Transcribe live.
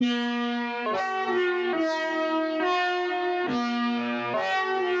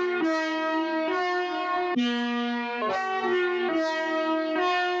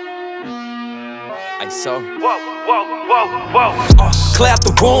So, clear out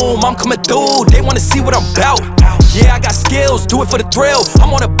the room, I'm coming through. They wanna see what I'm about. Yeah, I got skills, do it for the thrill.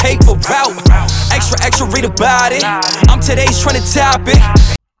 I'm on a paper route. Extra, read about it. I'm today's trending topic.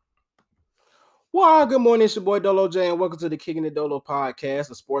 Well, good morning, it's your boy Dolo J, and welcome to the Kickin It Dolo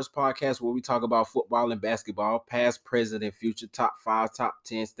podcast, a sports podcast where we talk about football and basketball, past, present, and future, top 5, top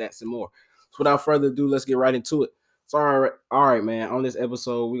 10 stats, and more. So without further ado, let's get right into it. So all right, man. On this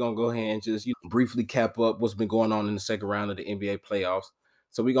episode, we're gonna go ahead and just briefly cap up what's been going on in the second round of the NBA playoffs.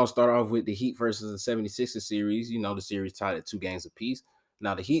 So we're gonna start off with the Heat versus the 76ers series. The series tied at 2 games apiece.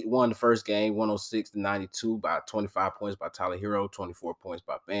 Now, the Heat won the first game 106-92 by 25 points by Tyler Hero, 24 points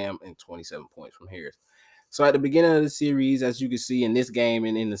by Bam, and 27 points from Harris. So at the beginning of the series, as you can see in this game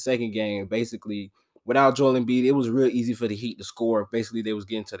and in the second game, basically, without Joel Embiid, it was real easy for the Heat to score. Basically, they was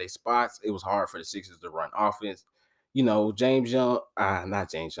getting to their spots. It was hard for the Sixers to run offense. James Harden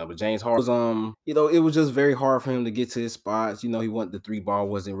was, it was just very hard for him to get to his spots. He the 3 ball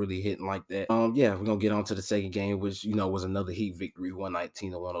wasn't really hitting like that. We're going to get on to the second game, which, was another Heat victory,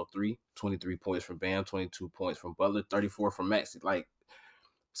 119-103, 23 points from Bam, 22 points from Butler, 34 from Maxey.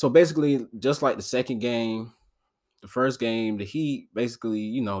 So basically, just like the second game, the first game, the Heat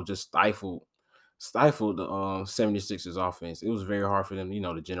basically, just stifled the 76ers offense. It was very hard for them,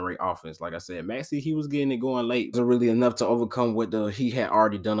 to generate offense. Like I said, Maxey, he was getting it going late. It wasn't really enough to overcome what he had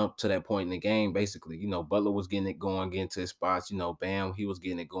already done up to that point in the game, basically. Butler was getting it going, getting to his spots. Bam, he was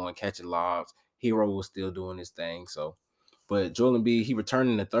getting it going, catching lobs. Hero was still doing his thing. But Joel Embiid, he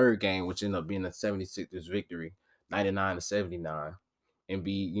returned in the third game, which ended up being a 76ers victory, 99-79.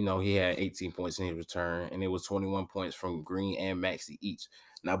 Embiid, he had 18 points in his return, and it was 21 points from Green and Maxey each.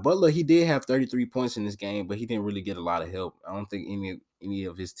 Now, Butler, he did have 33 points in this game, but he didn't really get a lot of help. I don't think any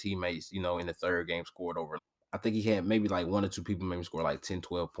of his teammates, in the third game scored over. I think he had maybe like 1 or 2 people maybe score like 10,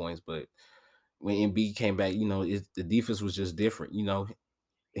 12 points, but when Embiid came back, the defense was just different,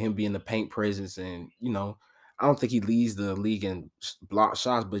 him being the paint presence and, I don't think he leads the league in block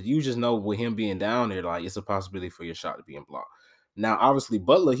shots, but you just know with him being down there, like it's a possibility for your shot to be in block. Now, obviously,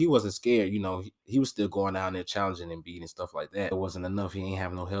 Butler, he wasn't scared. He was still going down there challenging Embiid and stuff like that. It wasn't enough. He ain't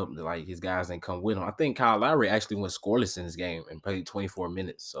having no help. Like, his guys ain't come with him. I think Kyle Lowry actually went scoreless in this game and played 24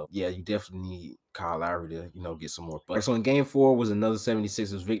 minutes. So, yeah, you definitely need Kyle Lowry to, get some more. So, in game 4 was another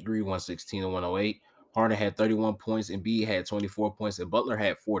 76ers victory, 116-108. Harden had 31 points, Embiid had 24 points, and Butler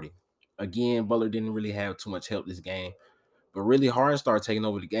had 40. Again, Butler didn't really have too much help this game. But really, Harden started taking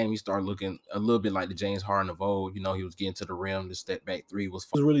over the game. He started looking a little bit like the James Harden of old. He was getting to the rim. The step back 3 was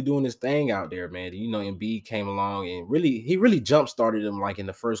really doing his thing out there, man. Embiid came along and he really jump started him like in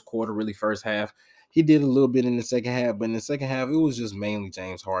the first quarter, really first half. He did a little bit in the second half, but in the second half, it was just mainly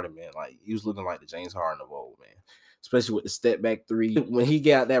James Harden, man. Like, he was looking like the James Harden of old, man. Especially with the step back 3. When he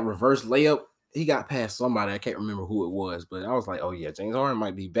got that reverse layup, he got past somebody. I can't remember who it was, but I was like, oh, yeah, James Harden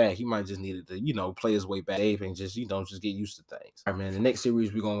might be back. He might just needed to, play his way back and just, just get used to things. All right, man, the next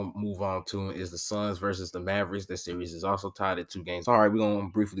series we're going to move on to is the Suns versus the Mavericks. That series is also tied at 2 games. All right, we're going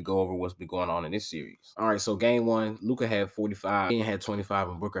to briefly go over what's been going on in this series. All right, so game 1, Luka had 45, Ian had 25,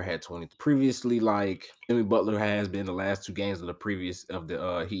 and Booker had 20. Previously, like, Jimmy Butler has been the last 2 games of the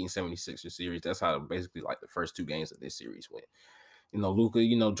Heat and 76ers series. That's how basically like the first 2 games of this series went. Luka,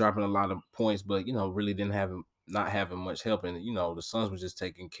 dropping a lot of points, but, really not having much help. And, the Suns were just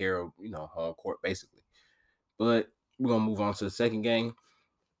taking care of, home court basically. But we're going to move on to the second game.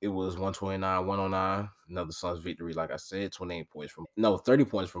 It was 129-109. Another Suns victory, like I said, 30 points from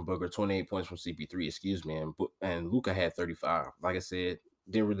Booker, 28 points from CP3, excuse me. And Luka had 35. Like I said,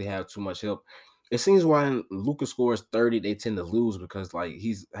 didn't really have too much help. It seems when Luka scores 30, they tend to lose because, like,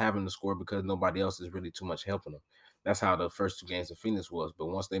 he's having to score because nobody else is really too much helping him. That's how the first 2 games of Phoenix was. But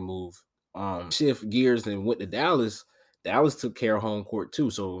once they move, shift gears and went to Dallas, Dallas took care of home court too.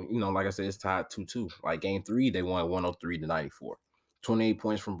 So, like I said, it's tied 2-2. Like game 3, they won 103-94. 28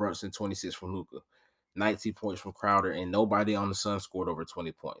 points from Brunson, 26 from Luka. 19 points from Crowder, and nobody on the Suns scored over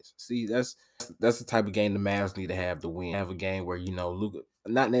 20 points. See, that's the type of game the Mavs need to have to win. Have a game where, Luka,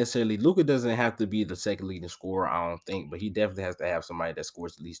 not necessarily, Luka doesn't have to be the second leading scorer, I don't think, but he definitely has to have somebody that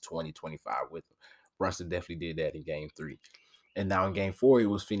scores at least 20, 25 with him. Brunson definitely did that in game 3. And now in game 4, it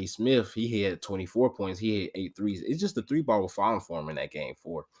was Finney-Smith. He had 24 points. He had 8 threes. It's just the 3-ball was falling for him in that game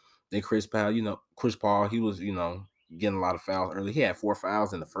 4. Then Chris Paul, he was, getting a lot of fouls early. He had 4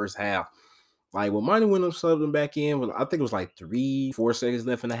 fouls in the first half. Like, when Monty Williams subbed him back in, I think it was like 3-4 seconds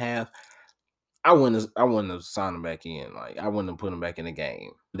left in the half. I wouldn't have signed him back in. Like, I wouldn't have put him back in the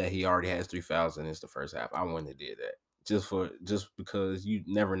game that he already has 3 fouls in the first half. I wouldn't have did that. Just because you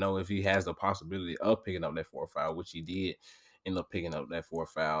never know if he has the possibility of picking up that 4 foul, which he did. end up picking up that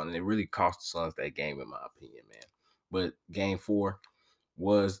fourth foul, and it really cost the Suns that game, in my opinion, man. But game 4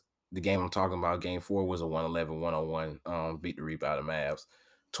 was the game I'm talking about. Game 4 was a 111 101 victory by the Mavs.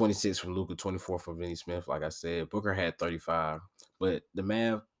 26 from Luka, 24 from Vinny Smith. Like I said, Booker had 35, but the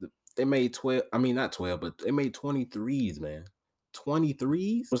Mavs, they made 12. I mean, not 12, but they made 23s, man.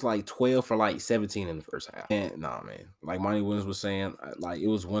 23s was like 12 for like 17 in the first half. And nah, man. Like Monty Williams was saying, like it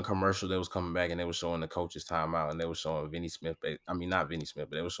was one commercial that was coming back and they were showing the coach's timeout and they were showing Vinny Smith. I mean, not Vinny Smith,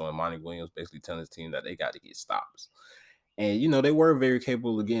 but they were showing Monty Williams basically telling his team that they got to get stops. And they were very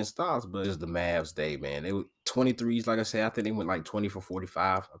capable of getting stops, but it's the Mavs day, man. They were 23s, like I said. I think they went like 20 for 45.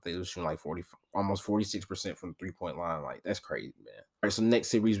 I think they were shooting like 40, almost 46% from the 3-point line. Like, that's crazy, man. All right, so next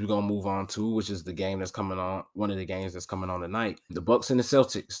series we're gonna move on to, which is the game that's coming on, one of the games that's coming on tonight. The Bucks and the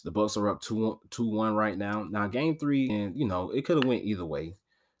Celtics. The Bucks are up 2-1 right now. Now, game 3, and it could have went either way,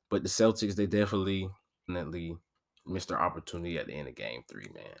 but the Celtics, they definitely missed their opportunity at the end of game 3,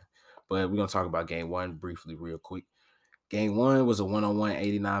 man. But we're gonna talk about game 1 briefly, real quick. Game 1 was a 101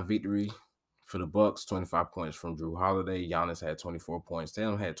 89 victory for the Bucks. 25 points from Drew Holiday. Giannis had 24 points.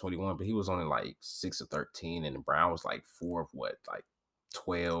 Tatum had 21, but he was only like 6 of 13, and Brown was like 4 of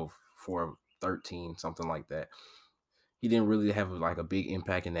 12, 4 of 13, something like that. He didn't really have like a big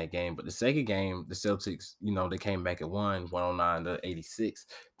impact in that game. But the second game, the Celtics, they came back and won 109 to 86.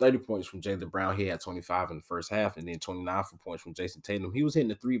 30 points from Jaylen Brown. He had 25 in the first half, and then 29 points from Jason Tatum. He was hitting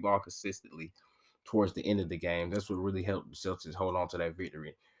the 3-ball consistently towards the end of the game. That's what really helped the Celtics hold on to that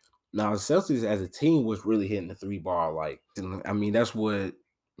victory. Now, the Celtics as a team was really hitting the 3-ball. That's what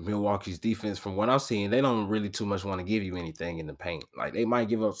Milwaukee's defense, from what I'm seeing, they don't really too much want to give you anything in the paint. Like, they might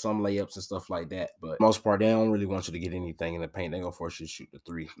give up some layups and stuff like that, but most part, they don't really want you to get anything in the paint. They're going to force you to shoot the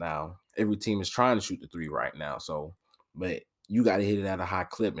 3. Now, every team is trying to shoot the 3 right now, but you got to hit it at a high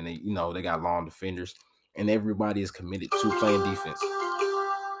clip, and they got long defenders, and everybody is committed to playing defense,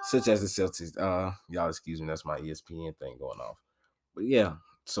 such as the Celtics. Y'all excuse me, that's my ESPN thing going off. But yeah,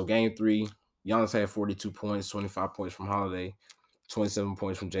 so game 3, Giannis had 42 points, 25 points from Holiday, 27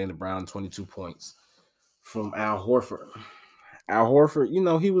 points from Jaylen Brown, 22 points from Al Horford. Al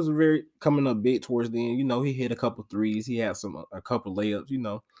Horford, he was very coming up big towards the end. He hit a couple threes. He had a couple layups.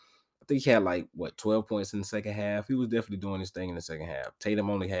 I think he had 12 points in the second half. He was definitely doing his thing in the second half. Tatum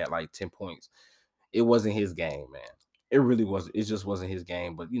only had 10 points. It wasn't his game, man. It really wasn't. It just wasn't his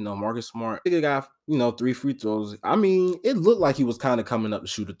game. But, Marcus Smart, he got, 3 free throws. I mean, it looked like he was kind of coming up to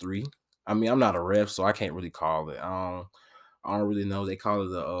shoot a 3. I mean, I'm not a ref, so I can't really call it. I don't really know. They call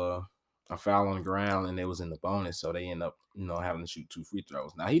it a foul on the ground, and it was in the bonus, so they end up, having to shoot 2 free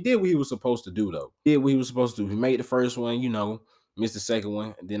throws. Now, he did what he was supposed to do, though. He did what he was supposed to do. He made the first one, missed the second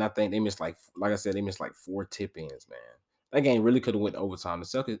one. And then I think they missed, like I said, they missed 4 tip-ins, man. That game really could have went to overtime.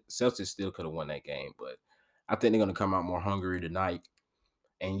 The Celtics still could have won that game, but I think they're going to come out more hungry tonight.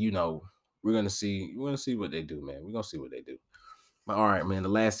 And, we're going to see what they do, man. We're going to see what they do. But all right, man, the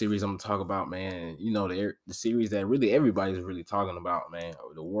last series I'm going to talk about, man, the series that really everybody's really talking about, man,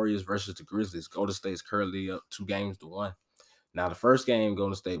 the Warriors versus the Grizzlies. Golden State's currently up 2-1. Now, the first game,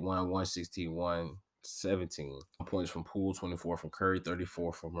 Golden State won 116-117. Points from Poole, 24 from Curry,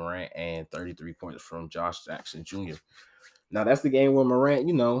 34 from Morant, and 33 points from Josh Jackson Jr. Now, that's the game where Morant,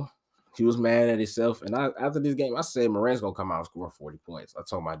 he was mad at himself. And after this game, I said Morant's going to come out and score 40 points. I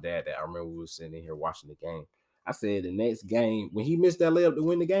told my dad that. I remember we were sitting in here watching the game. I said the next game, when he missed that layup to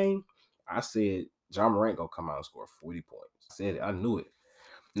win the game, I said John Morant going to come out and score 40 points. I said it. I knew it.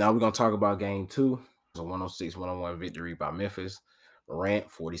 Now we're going to talk about game 2. It was a 106-101 victory by Memphis.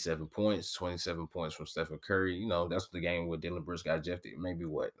 Morant, 47 points, 27 points from Stephen Curry. That's the game where Dylan Brooks got ejected. Maybe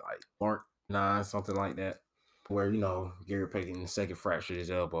Mark 9, something like that. Where, Gary Payton II fractured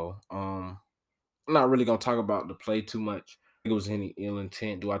his elbow. I'm not really going to talk about the play too much. I think it was any ill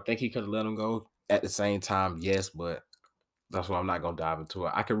intent. Do I think he could have let him go? At the same time, yes, but that's why I'm not going to dive into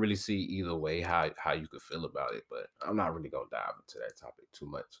it. I can really see either way how you could feel about it, but I'm not really going to dive into that topic too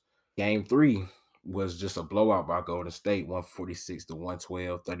much. Game 3 was just a blowout by Golden State,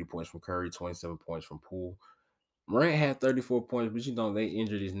 146-112, 30 points from Curry, 27 points from Poole. Morant had 34 points, but they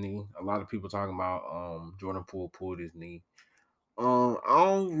injured his knee. A lot of people talking about Jordan Poole pulled his knee. I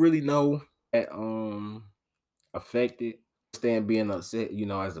don't really know that affected. Stand being upset,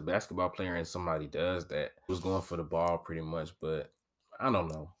 as a basketball player and somebody does that, was going for the ball pretty much, but I don't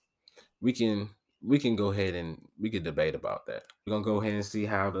know. We can go ahead and we could debate about that. We're gonna go ahead and see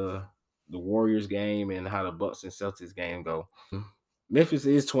how the Warriors game and how the Bucks and Celtics game go. Memphis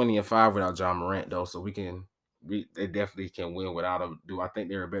is 20-5 without John Morant, though, so they definitely can win without him. Do I think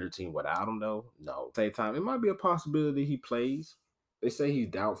they're a better team without him, though? No. At the same time, it might be a possibility he plays. They say he's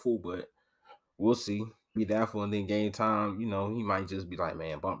doubtful, but we'll see. be doubtful, and then game time, you know, he might just be like,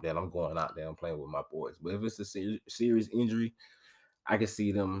 man, bump that. I'm going out there. I'm playing with my boys. But if it's a serious injury, I can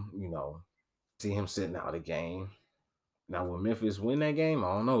see them, you know, see him sitting out the game. Now, will Memphis win that game?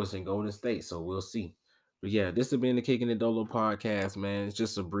 I don't know. It's in Golden State, so we'll see. But yeah, this has been the Kickin' It Dolo podcast, man. It's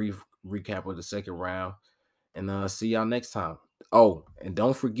just a brief recap of the second round. And see y'all next time. Oh, and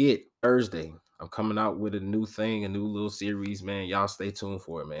don't forget, Thursday, I'm coming out with a new thing, a new little series, man. Y'all stay tuned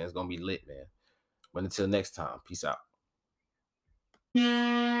for it, man. It's going to be lit, man. But until next time, peace out.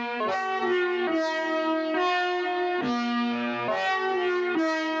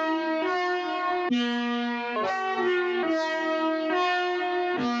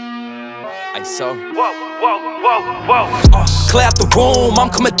 So, clear out the room, I'm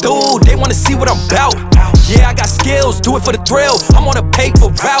coming through. They wanna see what I'm about. Yeah, I got skills, do it for the thrill. I'm on a paper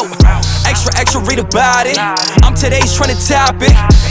route. Extra, read about it. I'm today's trending topic.